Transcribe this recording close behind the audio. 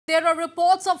There are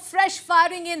reports of fresh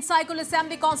firing in Saikul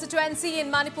Assembly constituency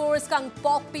in Manipur's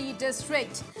Kangpokpi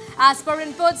district. As per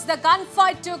inputs, the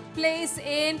gunfight took place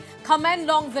in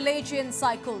Khamenlok village in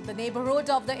Saikul. The neighborhood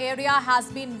of the area has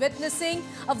been witnessing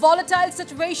a volatile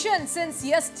situation since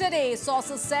yesterday,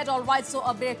 sources said. All right, so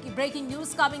a breaking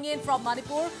news coming in from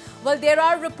Manipur. Well, there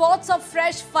are reports of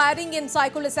fresh firing in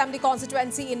Saikul Assembly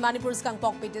constituency in Manipur's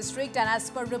Kangpokpi district, and as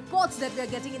per reports that we are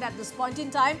getting in at this point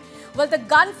in time, well, the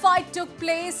gunfight took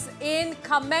place in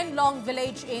Khamenlok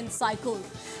village in Saikul.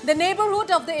 The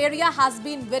neighborhood of the area has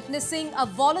been witnessing a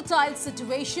volatile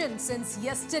situation since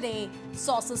yesterday,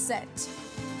 sources said.